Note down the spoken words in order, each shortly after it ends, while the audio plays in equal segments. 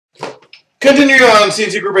Continuing on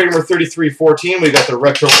CNC group rating number 3314, we got the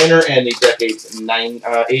retro inner and the decades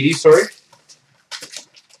 80, sorry.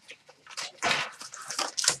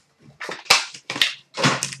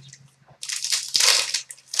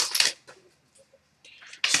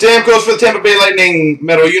 Stamp goes for the Tampa Bay Lightning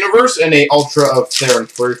Metal Universe and a Ultra of Theron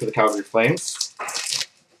Fleury for the Calgary Flames.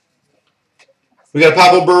 We got a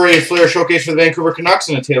Pavel Bure Flair Showcase for the Vancouver Canucks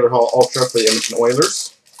and a Taylor Hall Ultra for the Edmonton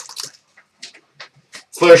Oilers.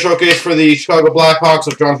 Flair Showcase for the Chicago Blackhawks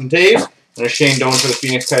of Jonathan Toews and a Shane Doan for the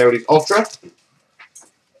Phoenix Coyotes Ultra.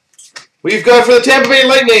 We've got for the Tampa Bay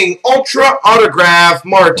Lightning Ultra Autograph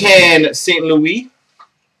Martin St. Louis.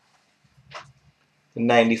 The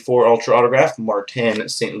 94 Ultra Autograph Martin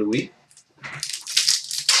St. Louis.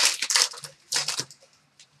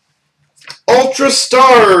 Ultra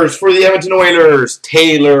Stars for the Edmonton Oilers,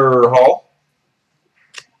 Taylor Hall.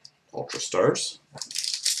 Ultra Stars.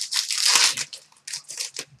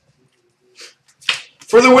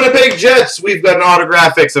 For the Winnipeg Jets, we've got an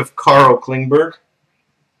autographics of Carl Klingberg.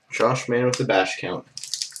 Josh Mann with the bash count.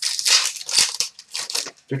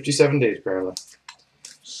 57 days, apparently.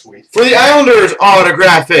 Sweet. For the Islanders,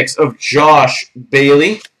 autographics of Josh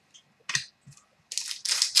Bailey.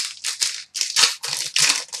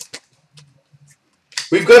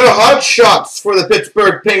 We've got a Hot Shots for the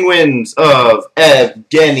Pittsburgh Penguins of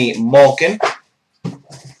Evgeny Malkin.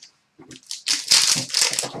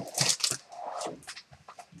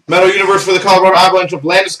 Metal Universe for the Colorado Avalanche of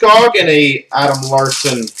Landeskog and a Adam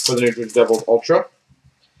Larson for the New Jersey Devils Ultra.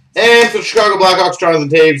 And for the Chicago Blackhawks, Jonathan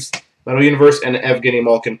Toews, Metal Universe, and Evgeny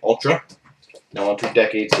Malkin Ultra. Now on to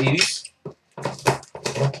decades 80s.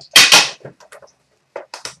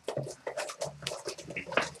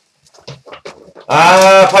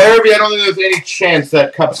 Pyrevi, I don't think there's any chance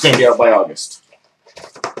that Cup's going to be out by August.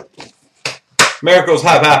 Miracles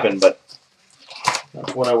have happened, but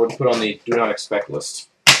that's one I would put on the do not expect list.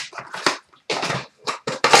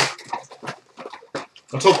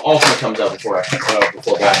 Let's hope Ultimate comes out before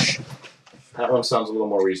Bash. That one sounds a little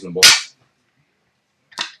more reasonable.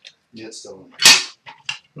 Yeah, it's still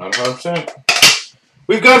not 100%.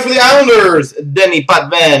 We've got for the Islanders, Denny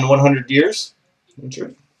Potvin, 100 years.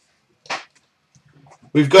 Injured.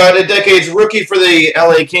 We've got a Decades rookie for the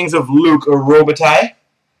LA Kings of Luc Robitaille.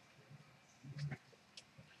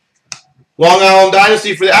 Long Island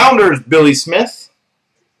Dynasty for the Islanders, Billy Smith.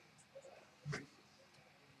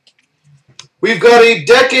 We've got a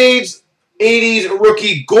Decades 80s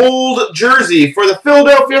rookie gold jersey for the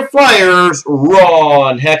Philadelphia Flyers,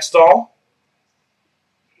 Ron Hextall.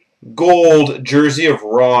 Gold jersey of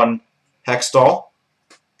Ron Hextall.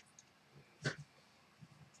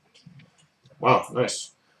 Wow,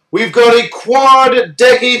 nice. We've got a quad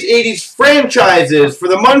Decades 80s franchises for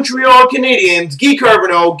the Montreal Canadiens, Guy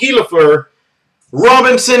Carbonneau, Guy Lafleur,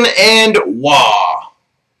 Robinson, and Waugh.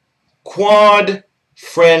 Quad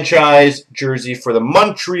franchise jersey for the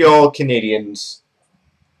Montreal Canadiens.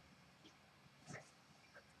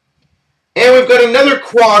 And we've got another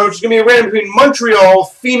quad, which is going to be a random between Montreal,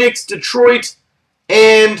 Phoenix, Detroit,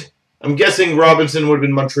 and I'm guessing Robinson would have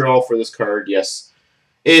been Montreal for this card, yes.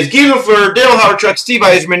 Is Guy Lafleur, Dale Hawerchuk, Steve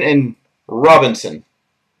Yzerman, and Robinson.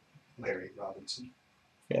 Larry Robinson.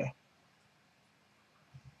 Yeah.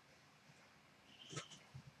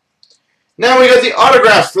 Now we got the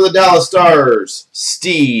autographs for the Dallas Stars.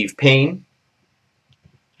 Steve Payne.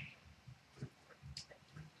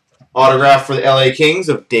 Autograph for the LA Kings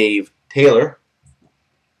of Dave Taylor.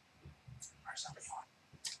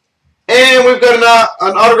 And we've got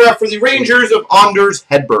an autograph for the Rangers of Anders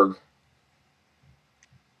Hedberg.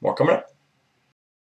 More coming up.